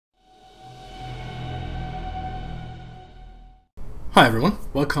Hi everyone,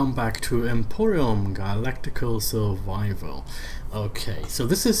 welcome back to Empyrion Galactic Survival. Okay, so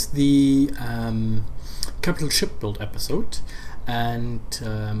this is the capital ship build episode, and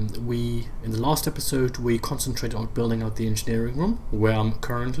in the last episode we concentrated on building out the engineering room where I'm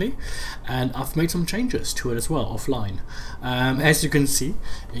currently, and I've made some changes to it as well offline. As you can see,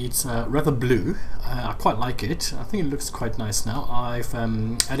 it's rather blue. I quite like it. I think it looks quite nice now. I've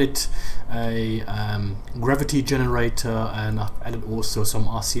added a gravity generator, and I've added also some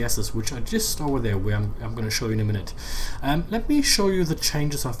RCSs, which are just over there where I'm going to show you in a minute. Let me show you the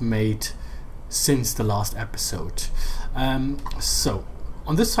changes I've made since the last episode. So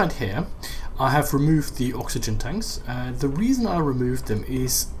on this side here I have removed the oxygen tanks. The reason I removed them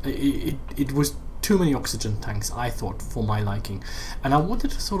is it was too many oxygen tanks, I thought, for my liking, and I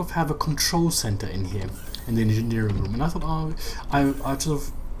wanted to sort of have a control center in here in the engineering room, and I thought I'd sort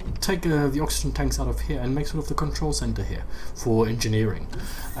of take the oxygen tanks out of here and make sort of the control center here for engineering.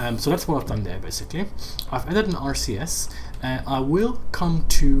 So that's what I've done there basically. I've added an RCS, and I will come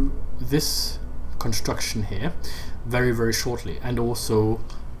to this construction here very shortly, and also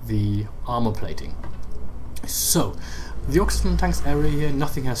the armor plating. So the oxygen tanks area here,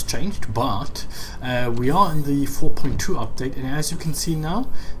 nothing has changed, but we are in the 4.2 update, and as you can see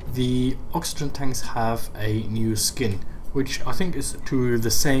now, the oxygen tanks have a new skin, which I think is to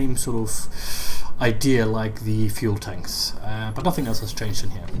the same sort of idea like the fuel tanks, but nothing else has changed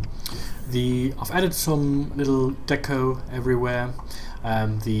in here. I've added some little deco everywhere.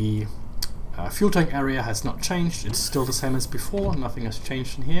 The fuel tank area has not changed, it's still the same as before, nothing has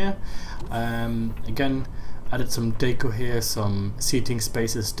changed in here. Again, added some deco here, some seating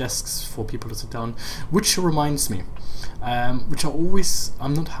spaces, desks for people to sit down, which reminds me, which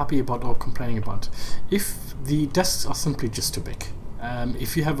I'm not happy about or complaining about, if the desks are simply just too big.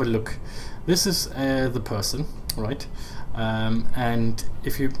 If you have a look, this is the person, right? And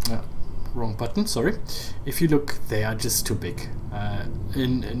if you wrong button, sorry. If you look, they are just too big.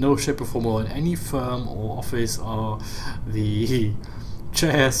 In no shape or form, or in any firm or office, are the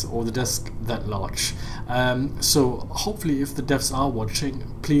chairs or the desk that large. So hopefully, if the devs are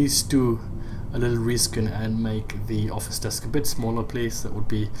watching, please do a little reskin and make the office desk a bit smaller, please. That would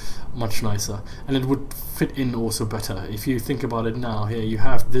be much nicer, and it would fit in also better. If you think about it now, here you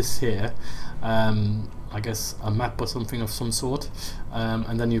have this here, I guess a map or something of some sort,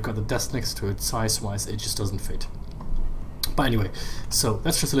 and then you've got the desk next to it. Size wise, it just doesn't fit. But anyway, so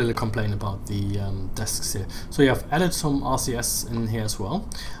that's just a little complaint about the desks here. So yeah, I've added some RCS in here as well,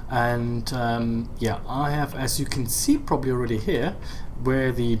 and yeah, I have, as you can see probably already here,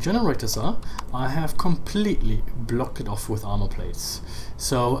 where the generators are, I have completely blocked it off with armor plates.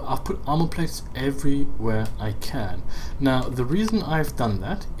 So I've put armor plates everywhere I can. Now the reason I've done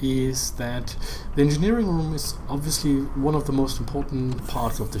that is that the engineering room is obviously one of the most important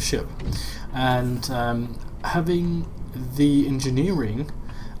parts of the ship, and having the engineering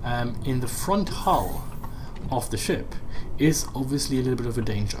in the front hull of the ship is obviously a little bit of a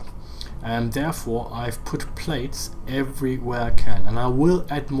danger, and therefore I've put plates everywhere I can, and I will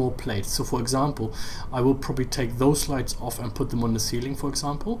add more plates. So for example, I will probably take those lights off and put them on the ceiling, for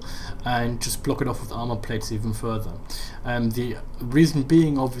example, and just block it off with armor plates even further. The reason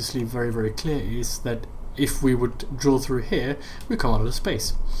being obviously very clear is that if we would drill through here, we come out of the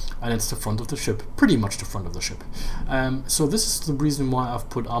space, and it's the front of the ship, pretty much the front of the ship. So this is the reason why I've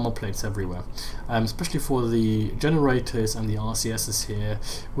put armor plates everywhere, especially for the generators and the RCSs here,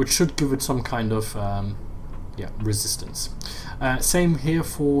 which should give it some kind of yeah, resistance. Same here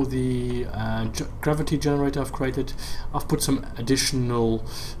for the gravity generator I've created. I've put some additional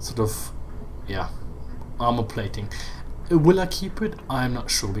sort of, yeah, armor plating. Will I keep it? I'm not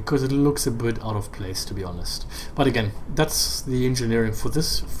sure, because it looks a bit out of place, to be honest. But again, that's the engineering for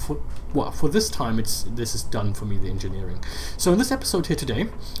this. For this time, this is done for me, the engineering. So in this episode here today,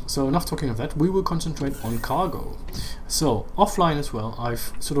 so enough talking of that, we will concentrate on cargo. So offline as well,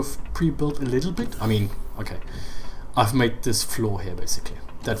 I've sort of pre-built a little bit. I mean, okay, I've made this floor here basically.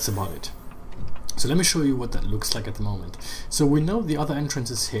 That's about it. So let me show you what that looks like at the moment. So we know the other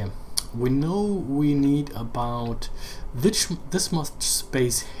entrance is here. We know we need about this much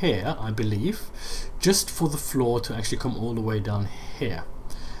space here, I believe, just for the floor to actually come all the way down here,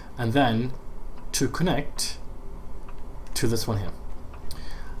 and then to connect to this one here.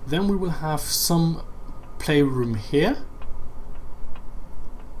 Then we will have some playroom here,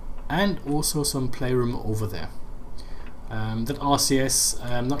 and also some playroom over there. That RCS,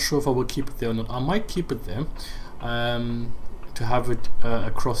 I'm not sure if I will keep it there or not. I might keep it there to to have it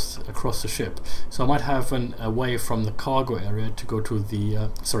across the ship. So I might have a way from the cargo area to go to the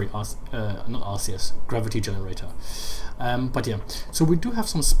not RCS, gravity generator. But yeah, so we do have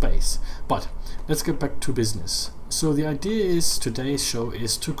some space, but let's get back to business. So the idea is, today's show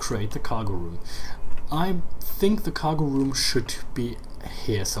is to create the cargo room. I think the cargo room should be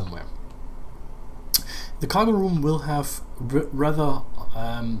here somewhere. The cargo room will have rather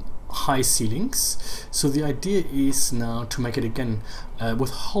high ceilings, so the idea is now to make it again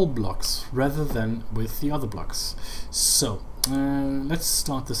with hull blocks rather than with the other blocks. So let's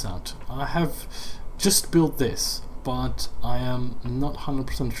start this out. I have just built this, but I am not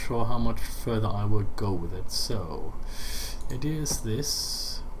 100% sure how much further I will go with it. So the idea is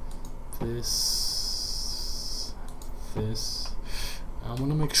this. I want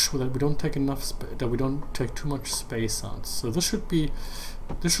to make sure that we don't take enough that we don't take too much space out. So this should be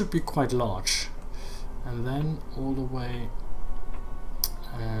quite large, and then all the way.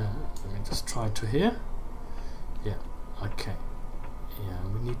 Let me just try to here. Yeah. Okay. Yeah.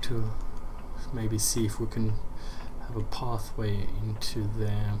 We need to maybe see if we can have a pathway into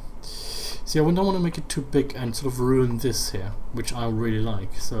there. See, I don't want to make it too big and sort of ruin this here, which I really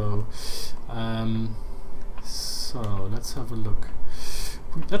like. So, so let's have a look.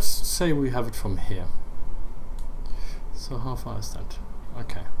 Let's say we have it from here. So how far is that?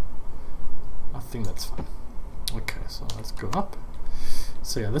 Okay, I think that's fine. Okay, so let's go up.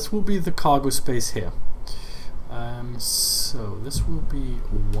 So yeah, this will be the cargo space here. So this will be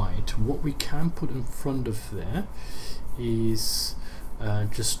white. What we can put in front of there is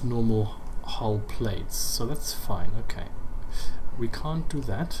just normal hull plates. So that's fine. Okay, we can't do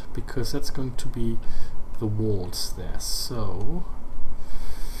that because that's going to be the walls there. So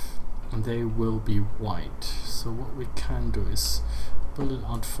they will be white. So what we can do is build it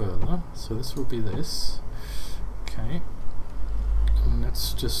out further. So this will be this. Okay, and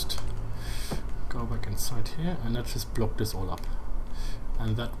let's just go back inside here and let's just block this all up,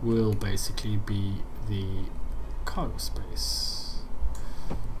 and that will basically be the cargo space.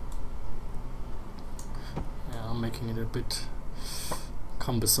 Yeah, I'm making it a bit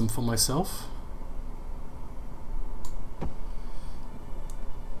cumbersome for myself.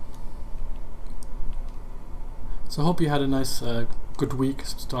 So I hope you had a nice good week,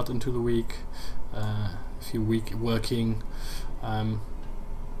 start into the week, if you're working,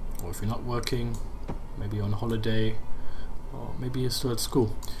 or if you're not working, maybe on holiday, or maybe you're still at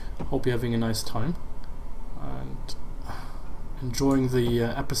school. Hope you're having a nice time and enjoying the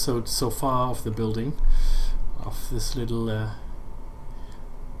episode so far of the building of this little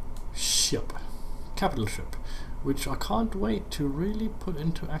ship, capital ship, which I can't wait to really put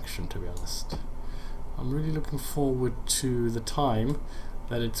into action, to be honest. I'm really looking forward to the time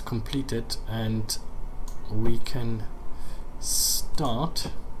that it's completed and we can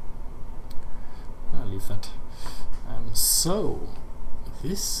start. I'll leave that. So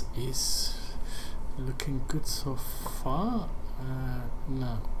this is looking good so far.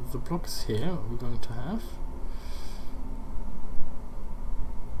 Now the blocks here we're going to have.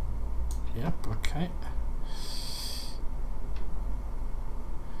 Yep. Okay.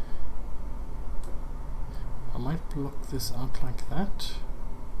 I might block this out like that.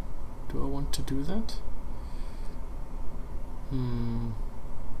 Do I want to do that? I'm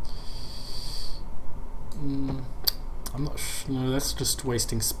not sure. No, that's just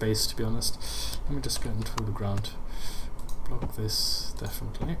wasting space, to be honest. Let me just get into the ground. Block this,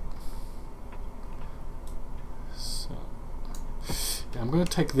 definitely. So, yeah, I'm going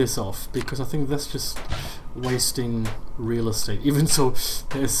to take this off because I think that's just wasting real estate. Even so,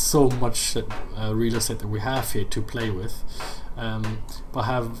 there's so much real estate that we have here to play with. But I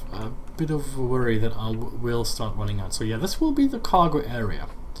have a bit of a worry that I will start running out. So yeah, this will be the cargo area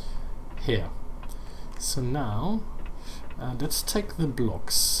here. So now, let's take the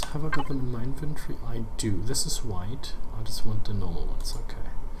blocks. Have I got them in my inventory? I do. This is white. I just want the normal ones. Okay.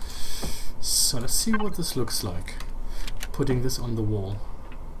 So let's see what this looks like. Putting this on the wall.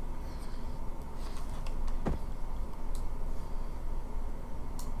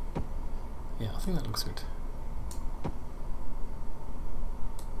 Yeah, I think that looks good.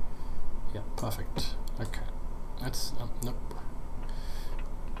 Yeah, perfect. Okay. That's nope.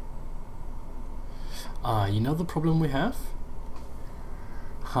 You know the problem we have?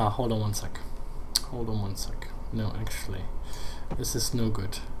 Hold on one sec. Hold on one sec. No, actually, this is no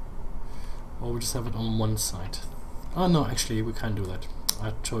good. Or we just have it on one side. Oh no, actually, we can't do that.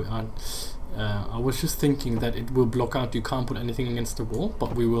 I was just thinking that it will block out. You can't put anything against the wall,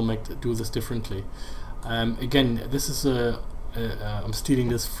 but we will do this differently. Again, this is I'm stealing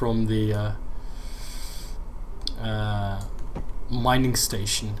this from the mining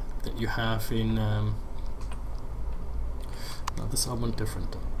station that you have in no, this I want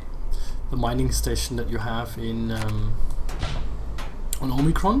different. The mining station that you have in on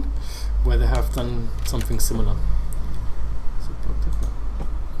Omicron, where they have done something similar. So blocked it now.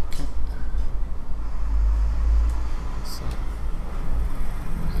 Okay. So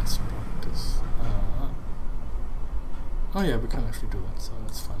let's block this. Oh yeah, we can actually do that, so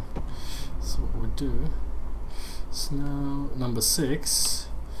that's fine. So what we'll do is now number 6,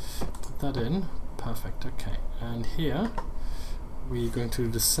 put that in, perfect, okay. And here we're going to do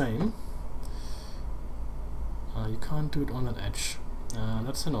the same. You can't do it on that edge.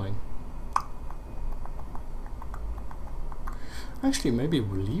 That's annoying. Actually, maybe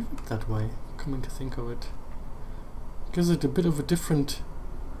we'll leave it that way, coming to think of it. Gives it a bit of a different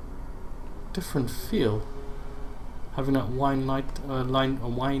feel. Having that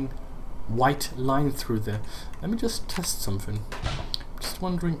white line through there. Let me just test something. Just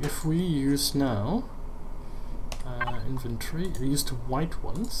wondering if we use now inventory, we use the white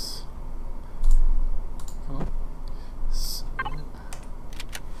ones. So,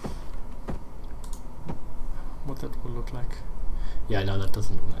 what that will look like. Yeah, no, that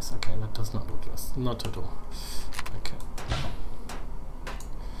doesn't look nice. Okay, that does not look nice. Not at all. Okay.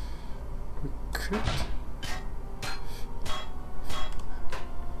 We could.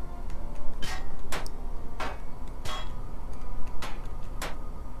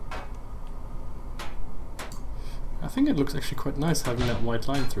 I think it looks actually quite nice having that white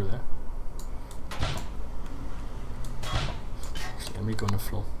line through there. Actually, let me go on the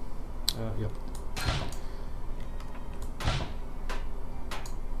floor. Yep.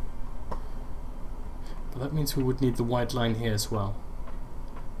 But that means we would need the white line here as well.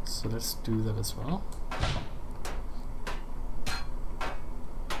 So let's do that as well.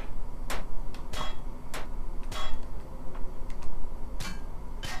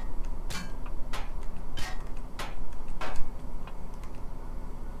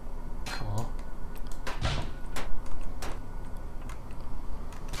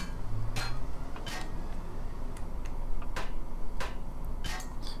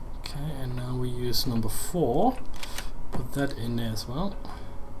 Number 4, put that in there as well.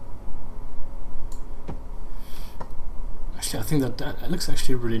 Actually, I think that looks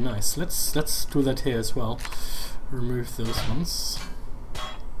actually really nice. Let's do that here as well. Remove those ones.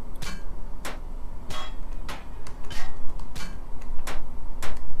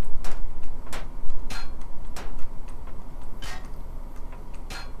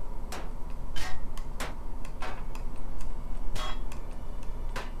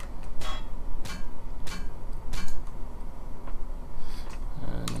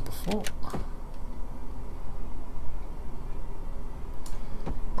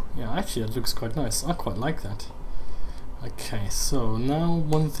 Actually, that looks quite nice. I quite like that. Okay, so now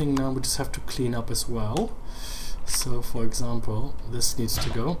one thing now we just have to clean up as well. So for example, this needs to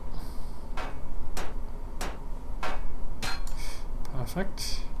go.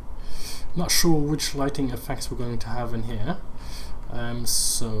 Perfect. Not sure which lighting effects we're going to have in here.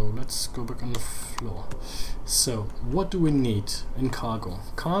 So let's go back on the floor. So what do we need in cargo?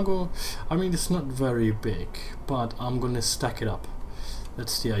 Cargo, I mean, it's not very big, but I'm going to stack it up.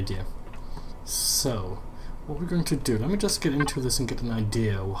 That's the idea. So what we're going to do, let me just get into this and get an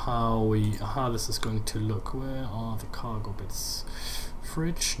idea of how this is going to look. Where are the cargo bits?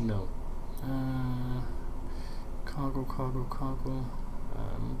 Fridge? No. Cargo.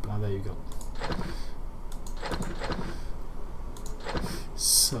 There you go.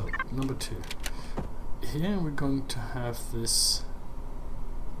 So number 2. Here we're going to have this.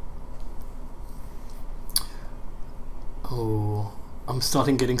 Oh, I'm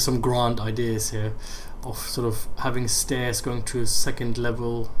starting getting some grand ideas here of sort of having stairs going to a second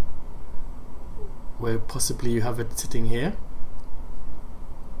level where possibly you have it sitting here.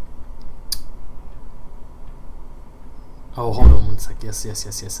 Oh, hold on one sec. Yes.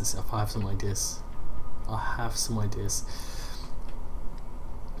 I have some ideas.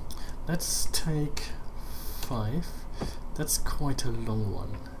 Let's take 5. That's quite a long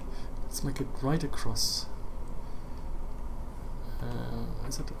one. Let's make it right across.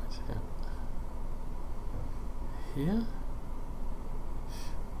 Is that right? Yeah. Here?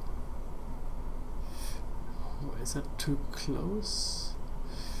 Oh, is that too close?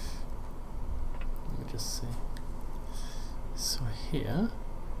 Let me just see. So here,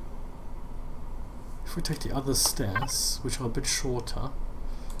 if we take the other stairs, which are a bit shorter,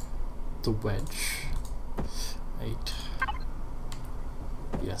 the wedge, 8.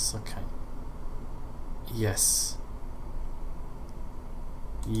 Yes, okay. Yes.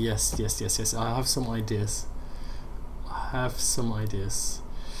 I have some ideas. have some ideas.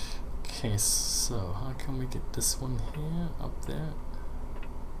 Okay, so how can we get this one here up there?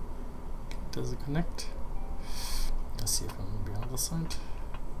 Does it connect? Let's see if I'm on the other side.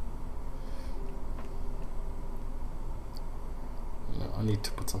 No, I need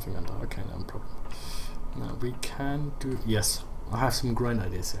to put something under. Okay, no problem. Now we can do, yes, I have some great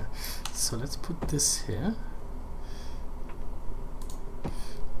ideas here. So let's put this here.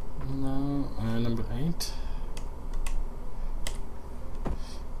 Now number 8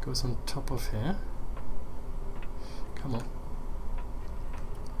 goes on top of here. Come on.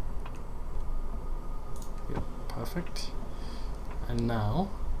 Yep, perfect. And now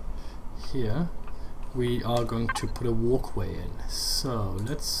here we are going to put a walkway in. So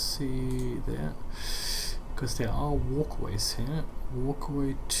let's see there, because there are walkways here.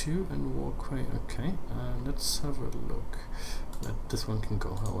 Walkway 2 and walkway, okay. Let's have a look. This one can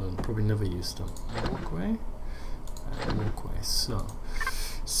go. I will probably never use them. Walkway and walkway. So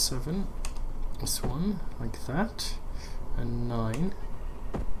 7, this one like that, and 9.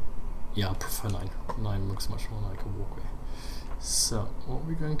 Yeah, I prefer 9. 9 looks much more like a walkway. So what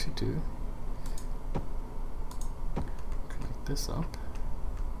we're going to do, connect this up,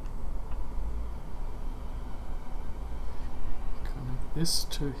 connect this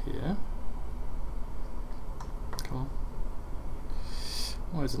to here. Come on.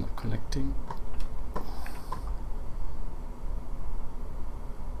 Why is it not connecting?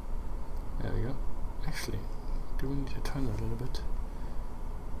 There we go. Actually, do we need to turn that a little bit?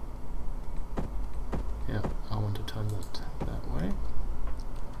 Yeah, I want to turn that that way.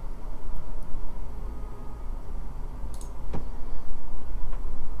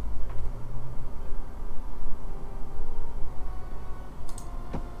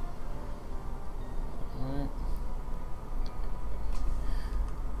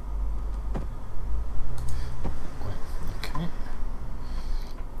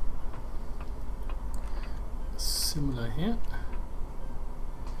 Similar here.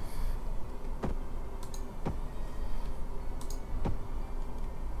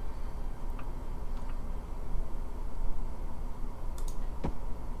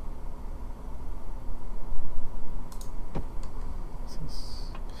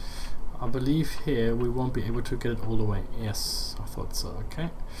 I believe here we won't be able to get it all the way. Yes, I thought so. Okay,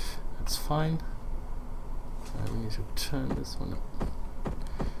 that's fine. We need to turn this one up.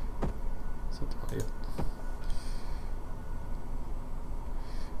 Is that right?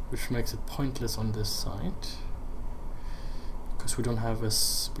 Which makes it pointless on this side because we don't have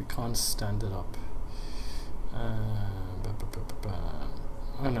we can't stand it up.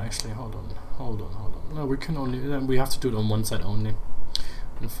 Oh no, actually, hold on. No, we can only, then we have to do it on one side only,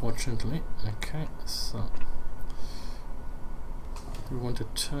 unfortunately. Okay, so we want to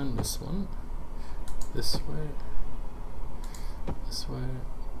turn this one this way, this way,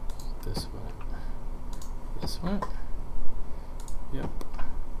 this way, this way. Yep.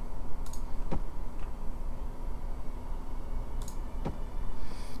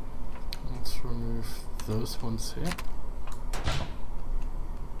 Let's remove those ones here.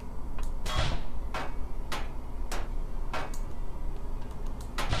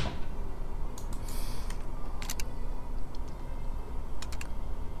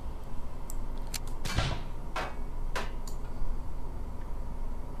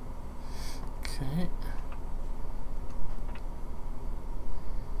 Okay.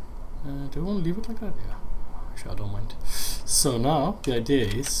 Do you want to leave it like that? Yeah. Actually, I don't mind. So now the idea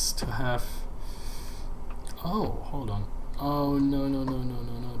is to have. Oh, hold on. Oh no,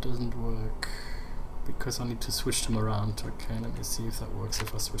 it doesn't work because I need to switch them around. Okay, let me see if that works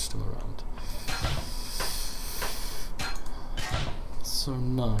if I switch them around. So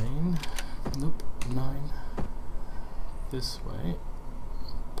 9, nope, 9 this way,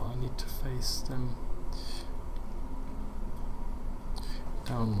 but I need to face them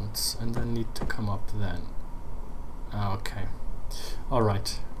downwards and then need to come up then. Okay,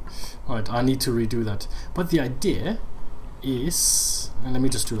 alright, I need to redo that, but the idea is, and let me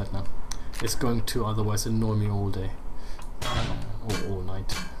just do that now, it's going to otherwise annoy me all day or all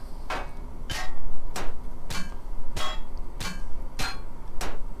night.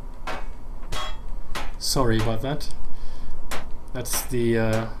 Sorry about that. That's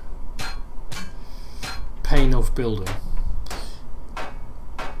the pain of building.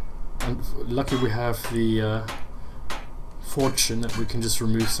 And lucky we have the fortune that we can just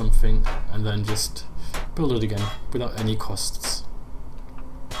remove something and then just build it again without any costs.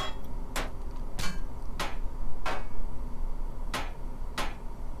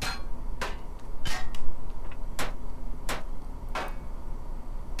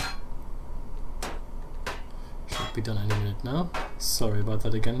 should be done any minute now. Sorry about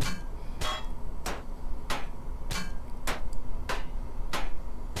that again.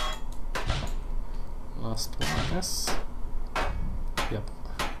 Last one, I guess. Yep.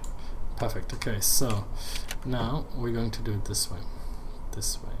 Perfect. Okay, so now we're going to do it this way.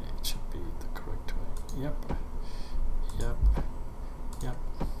 This way. It should be the correct way. Yep. Yep. Yep.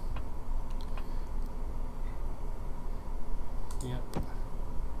 Yep.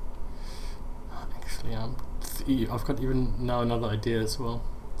 Actually, I've got even now another idea as well.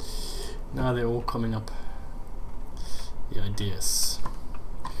 Now they're all coming up. The ideas,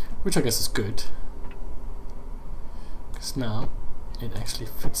 which I guess is good, because now it actually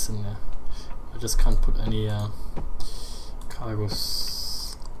fits in there. I just can't put any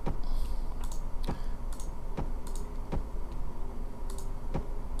cargos.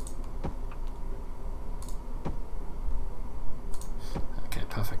 Okay,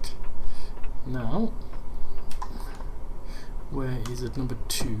 perfect. Now, where is it? Number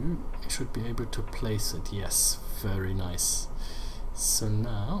 2. I should be able to place it. Yes, very nice. So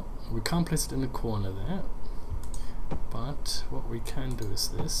now we can't place it in the corner there, but what we can do is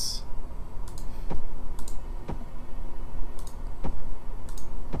this.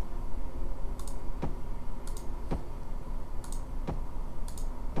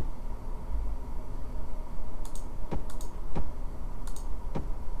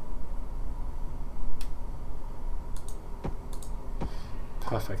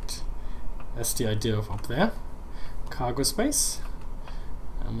 Perfect. That's the idea of up there. Cargo space.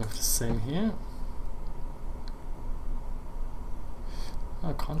 And we have the same here.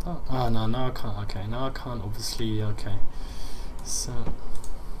 Oh, can't I? Oh, no, now I can't. Okay, now I can't, obviously. Okay. So.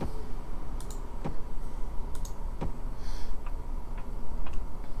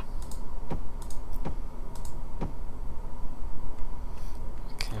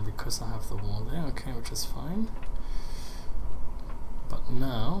 Okay, because I have the wall there. Okay, which is fine. But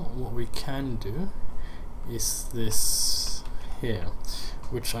now, what we can do is this here,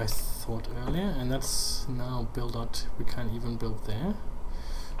 which I thought earlier, and that's now built out. We can't even build there.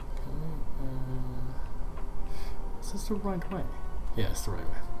 Is this the right way? Yeah, it's the right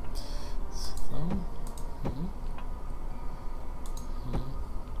way. So,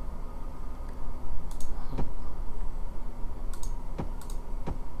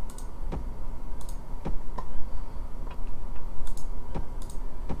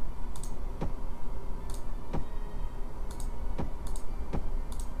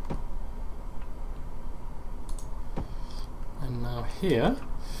 here,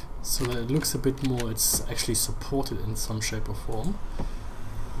 so that it looks a bit more, it's actually supported in some shape or form.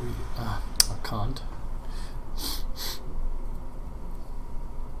 I can't.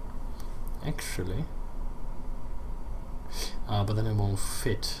 Actually. But then it won't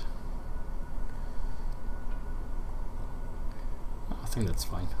fit. I think that's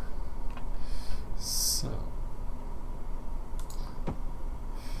fine. So,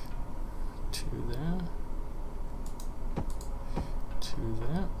 2 there. 2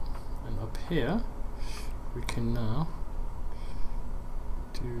 there, and up here we can now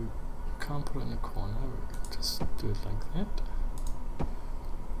do, can't put it in a corner, we can just do it like that.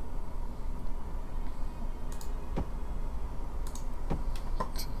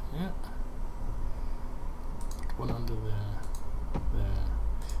 So, yeah, put one under there,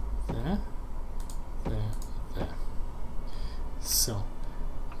 there. So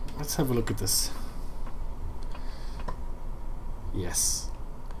let's have a look at this. Yes,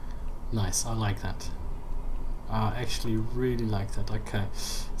 nice, I like that. I actually really like that. Okay,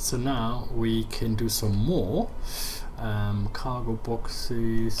 so now we can do some more cargo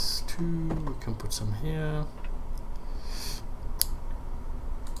boxes too. We can put some here.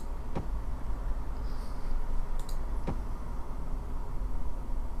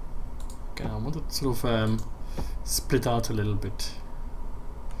 Okay, I want to sort of split out a little bit.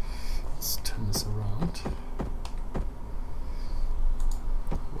 Let's turn this around.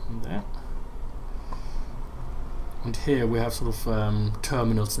 There. And here we have sort of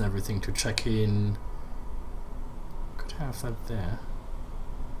terminals and everything to check in. Could have that there.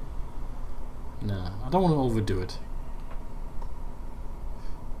 No, I don't want to overdo it.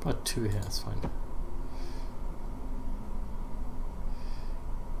 But 2 here is fine.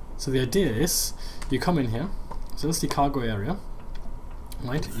 So the idea is, you come in here, so that's the cargo area,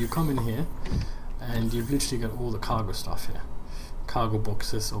 right? You come in here, and you've literally got all the cargo stuff here. Cargo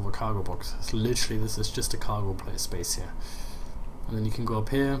boxes over cargo boxes. Literally, this is just a cargo space here. And then you can go up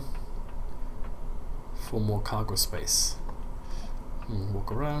here for more cargo space. And walk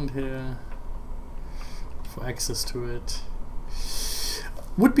around here for access to it.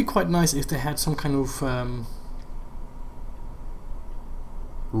 Would be quite nice if they had some kind of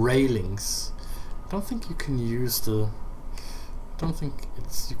railings. I don't think you can use the. I don't think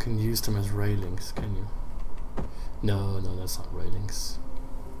you can use them as railings, can you? No, that's not railings.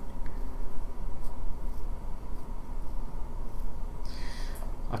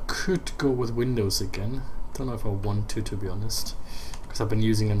 I could go with windows again. Don't know if I want to be honest, because I've been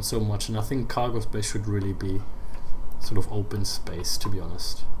using them so much, and I think cargo space should really be sort of open space, to be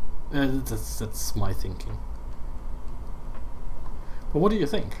honest. That's my thinking. But what do you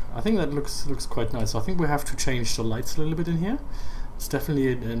think? I think that looks quite nice. I think we have to change the lights a little bit in here. It's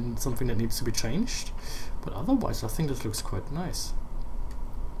definitely something that needs to be changed. But otherwise, I think this looks quite nice.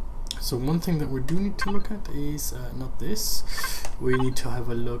 So one thing that we do need to look at is not this. We need to have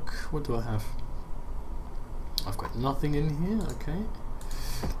a look. What do I have? I've got nothing in here. Okay.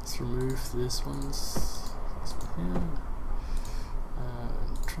 Let's remove this one here.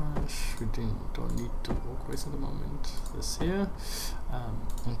 Trash. We don't need the walkways at the moment. This here.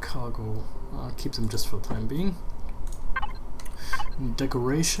 And cargo. I'll keep them just for the time being.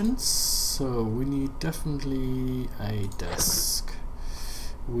 Decorations. So we need definitely a desk.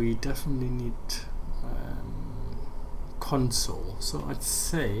 We definitely need console. So I'd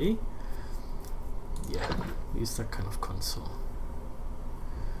say, yeah, use that kind of console.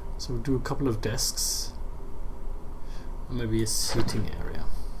 So we'll do a couple of desks, or maybe a seating area.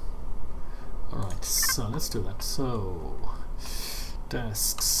 Alright, so let's do that. So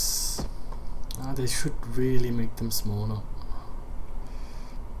desks. They should really make them smaller.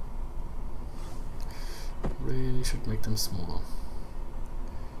 Really should make them smaller.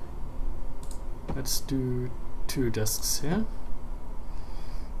 Let's do 2 desks here,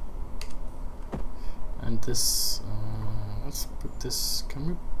 and this. Let's put this. Can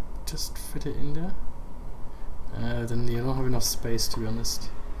we just fit it in there? Then you don't have enough space, to be honest.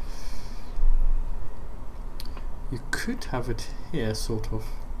 You could have it here, sort of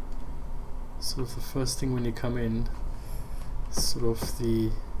the first thing when you come in. Sort of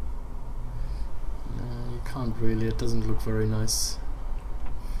the. You can't really. It doesn't look very nice.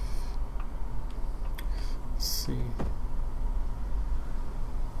 Let's see.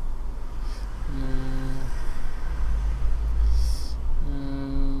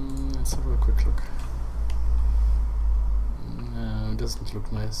 Let's have a quick look. No, it doesn't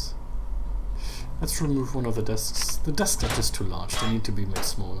look nice. Let's remove one of the desks. The desks are just too large. They need to be made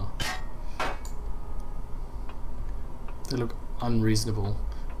smaller. They look unreasonable.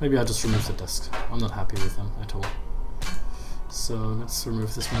 Maybe I'll just remove the desks. I'm not happy with them at all. So let's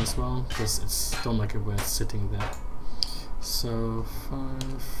remove this one as well, because it's don't like it where it's sitting there. So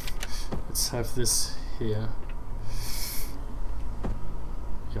 5. Let's have this here.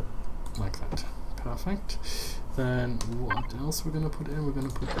 Yep, like that. Perfect. Then what else we're gonna put in? We're gonna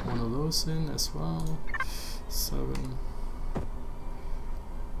put one of those in as well. 7.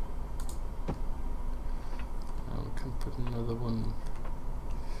 And we can put another one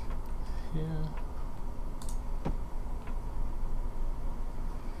here.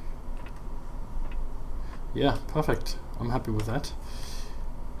 Yeah, perfect. I'm happy with that.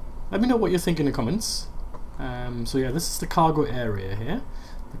 Let me know what you think in the comments. So yeah, this is the cargo area here,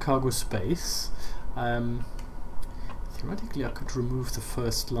 the cargo space. Theoretically, I could remove the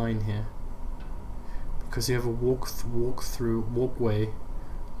first line here, because you have a walkway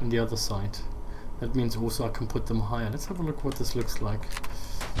on the other side. That means also I can put them higher. Let's have a look what this looks like.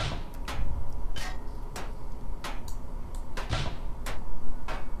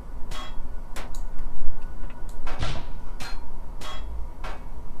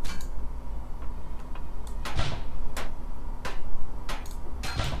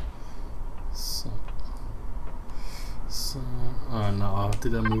 Oh no,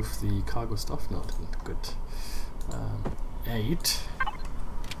 did I move the cargo stuff? No, I didn't. Good. 8.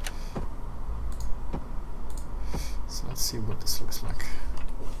 So let's see what this looks like.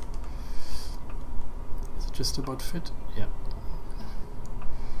 Is it just about fit? Yeah.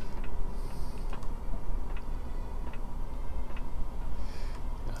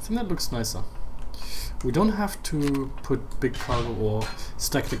 I think that looks nicer. We don't have to put big cargo or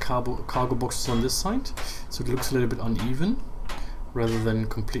stack the cargo boxes on this side, so it looks a little bit uneven rather than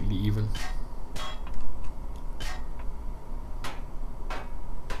completely even.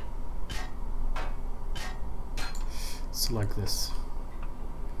 So like this.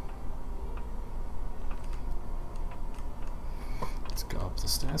 Let's go up the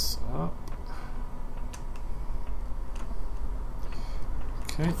stairs. Up.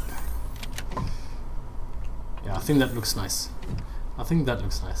 Okay. Yeah, I think that looks nice. I think that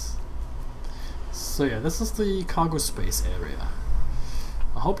looks nice. So yeah, this is the cargo space area.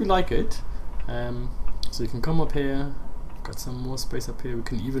 I hope you like it. So you can come up here, We've got some more space up here. We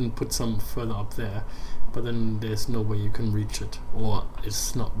can even put some further up there, but then there's no way you can reach it, or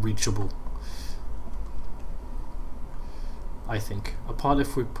it's not reachable, I think. Apart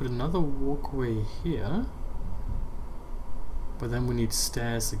if we put another walkway here, but then we need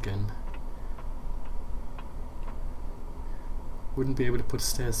stairs again. Wouldn't be able to put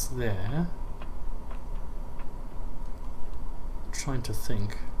stairs there. Trying to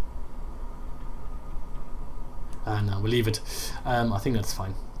think. No, we'll leave it. I think that's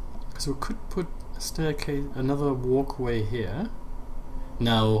fine. Because we could put a staircase, another walkway here.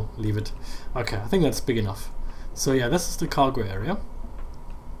 No, leave it. Okay, I think that's big enough. So yeah, this is the cargo area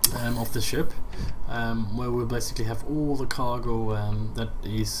of the ship, where we'll basically have all the cargo that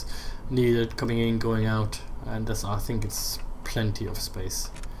is needed coming in, going out, and that's, I think it's plenty of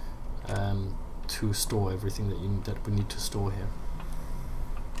space to store everything that we need to store here.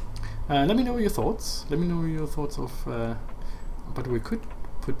 Let me know your thoughts. Let me know your thoughts of. But we could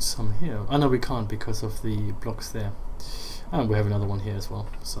put some here. Oh no, we can't because of the blocks there. And we have another one here as well,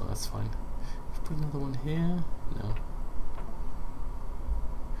 so that's fine. Put another one here. No.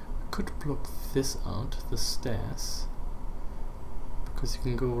 Could block this out, the stairs, because you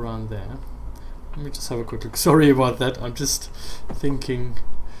can go around there. Let me just have a quick look. Sorry about that. I'm just thinking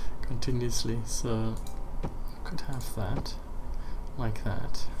continuously. So I could have that like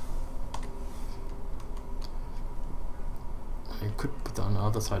that. You could put that on the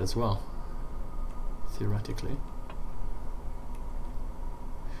other side as well, theoretically.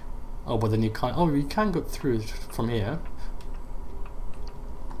 Oh, but then you can't. Oh, you can go through from here.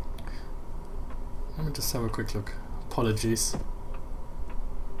 Let me just have a quick look. Apologies.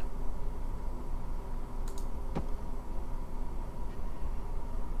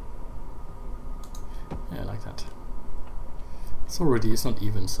 Yeah, like that. It's already. It's not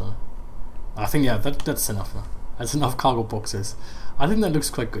even, so I think yeah, that's enough. That's enough cargo boxes. I think that looks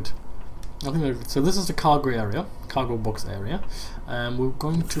quite good. I think so. This is the cargo area, cargo box area. We're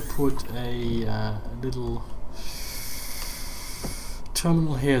going to put a little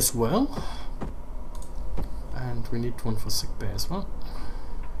terminal here as well, and we need one for sickbay as well.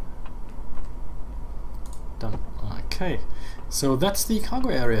 Done. Okay, so that's the cargo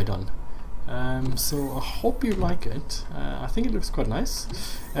area done. So I hope you like it. I think it looks quite nice.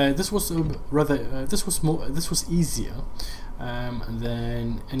 This was this was easier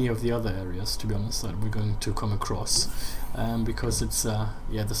than any of the other areas, to be honest, that we're going to come across, because it's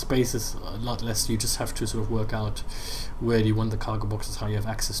yeah, the space is a lot less. You just have to sort of work out where do you want the cargo boxes, how you have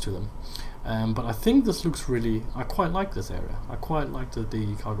access to them. But I think this looks really. I quite like this area. I quite like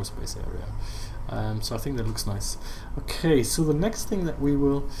the cargo space area. So I think that looks nice. Okay, so the next thing that we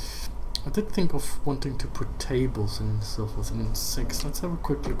will. I did think of wanting to put tables and so forth in 6. Let's have a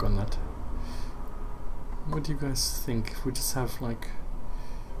quick look on that. What do you guys think? If we just have like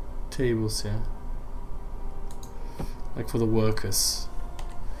tables here, like for the workers,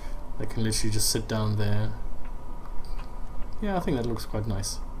 they can literally just sit down there. Yeah, I think that looks quite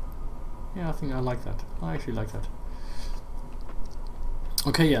nice. Yeah, I think I like that. I actually like that.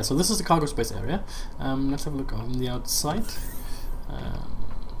 Okay, yeah, so this is the cargo space area. Let's have a look on the outside.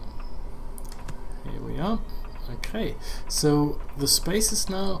 Here we are. Okay, so the space is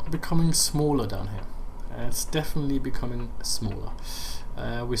now becoming smaller down here. It's definitely becoming smaller.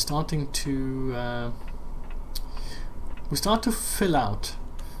 We're starting to fill out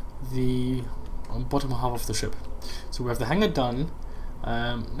the bottom half of the ship. So we have the hangar done.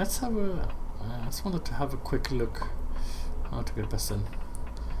 Let's have a. I just wanted to have a quick look how to get best in.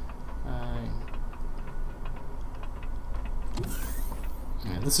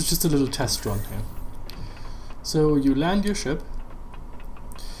 Yeah, this is just a little test run here. So you land your ship.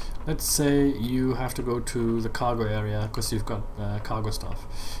 Let's say you have to go to the cargo area because you've got cargo stuff.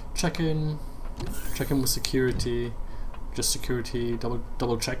 Check in with security, just security,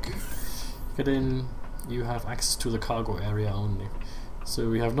 double check. Get in. You have access to the cargo area only. So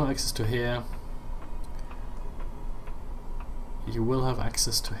we have no access to here. You will have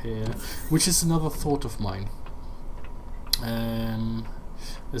access to here, which is another thought of mine.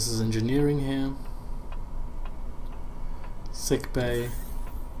 This is engineering here, sick bay,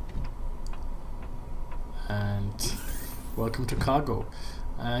 and welcome to cargo.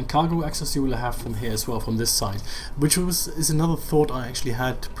 And cargo access you will have from here as well, from this side, which is another thought I actually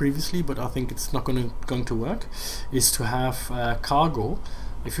had previously, but I think it's not going to work. Is to have cargo.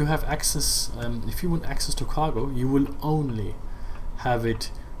 If you have access, if you want access to cargo, you will only have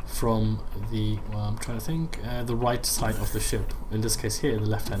it from the, well, I'm trying to think, the right side of the ship, in this case here, the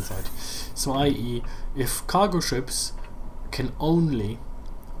left hand side. So i.e. if cargo ships can only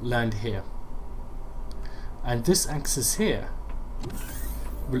land here, and this axis here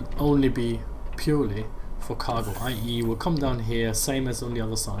will only be purely for cargo, i.e. will come down here, same as on the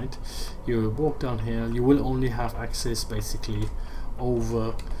other side. You will walk down here, you will only have access basically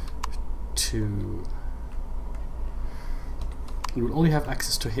over to, you will only have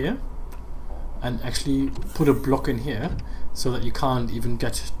access to here, and actually put a block in here so that you can't even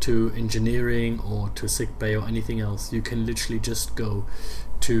get to engineering or to sick bay or anything else. You can literally just go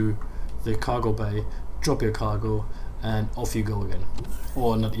to the cargo bay, drop your cargo, and off you go again.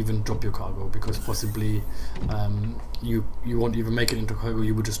 Or not even drop your cargo, because possibly you won't even make it into cargo.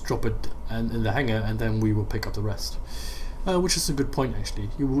 You would just drop it in the hangar, and then we will pick up the rest. Which is a good point actually.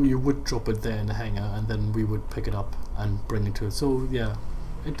 You would drop it there in the hangar, and then we would pick it up and bring it to it. So yeah,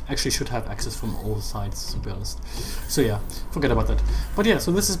 it actually should have access from all sides, to be honest. So yeah, forget about that. But yeah,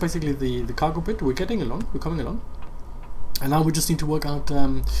 so this is basically the cargo bit. We're getting along, we're coming along. And now we just need to work out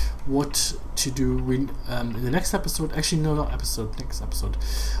what to do in the next episode. Actually, no, not episode, next episode.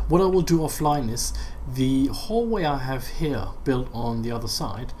 What I will do offline is the hallway I have here built on the other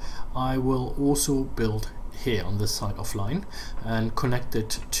side, I will also build here on this side offline and connect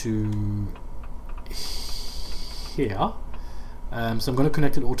it to here. So I'm going to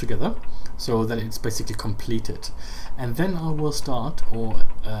connect it all together so that it's basically completed. And then I will start, or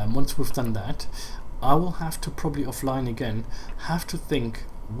once we've done that, I will have to probably offline again, have to think,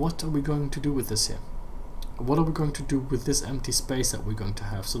 what are we going to do with this here? What are we going to do with this empty space that we're going to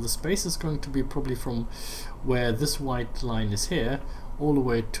have? So the space is going to be probably from where this white line is here, all the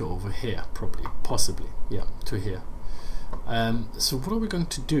way to over here, probably, possibly, yeah, to here. So what are we going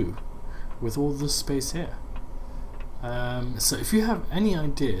to do with all this space here? So if you have any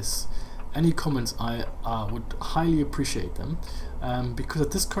ideas, any comments, I would highly appreciate them, because at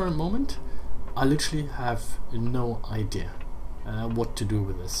this current moment, I literally have no idea what to do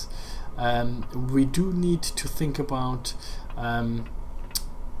with this. We do need to think about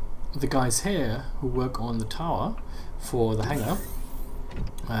the guys here who work on the tower for the hangar,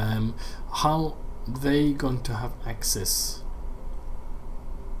 how they going to have access.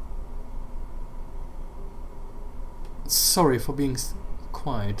 Sorry for being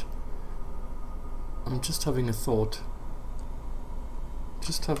quiet, I'm just having a thought.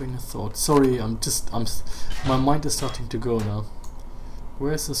 Sorry, my mind is starting to go now.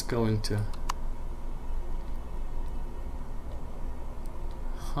 Where is this going to?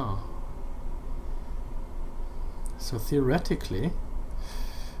 Huh. So theoretically,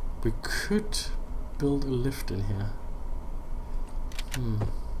 we could build a lift in here.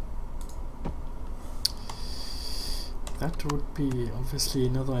 That would be obviously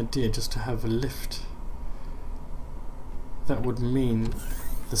another idea, just to have a lift. That would mean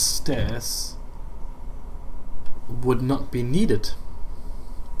the stairs would not be needed.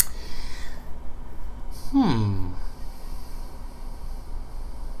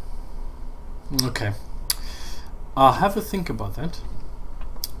 Okay, I'll have a think about that,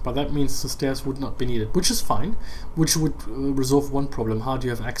 but that means the stairs would not be needed, which is fine, which would resolve one problem. How do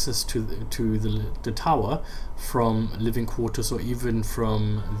you have access to the tower from living quarters, or even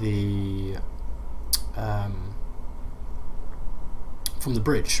from the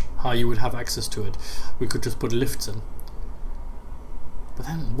bridge? How you would have access to it? We could just put lifts in. But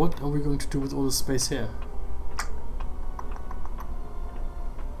then what are we going to do with all the space here?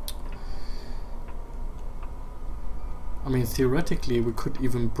 I mean, theoretically we could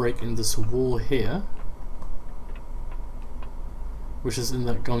even break in this wall here, which is in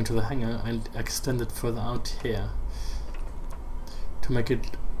that going to the hangar, and extend it further out here to make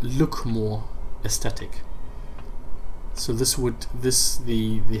it look more aesthetic. So this would,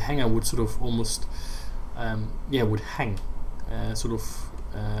 the hangar would sort of almost, yeah, would hang, sort of,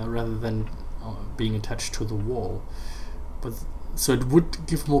 rather than being attached to the wall. But so it would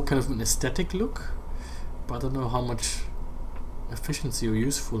give more kind of an aesthetic look, but I don't know how much efficiency or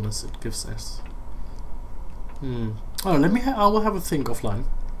usefulness it gives us. Oh, I will have a think offline.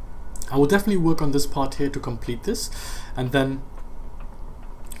 I will definitely work on this part here to complete this, and then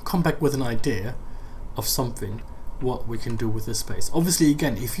come back with an idea of something what we can do with this space. Obviously,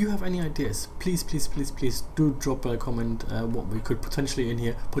 again, if you have any ideas, please do drop a comment what we could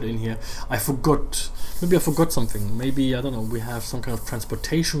potentially put in here. Maybe I forgot something. Maybe, I don't know, we have some kind of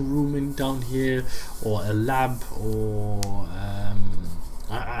transportation room in down here, or a lab, or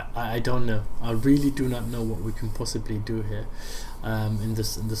I don't know. I really do not know what we can possibly do here in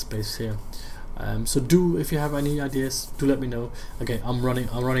this space here. So do, if you have any ideas, do let me know. Okay, I'm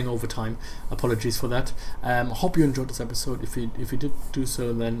running over time. Apologies for that. Hope you enjoyed this episode. If you did do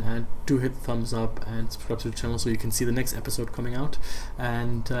so, then do hit the thumbs up and subscribe to the channel so you can see the next episode coming out.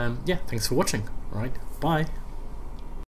 And yeah, thanks for watching. All right, bye.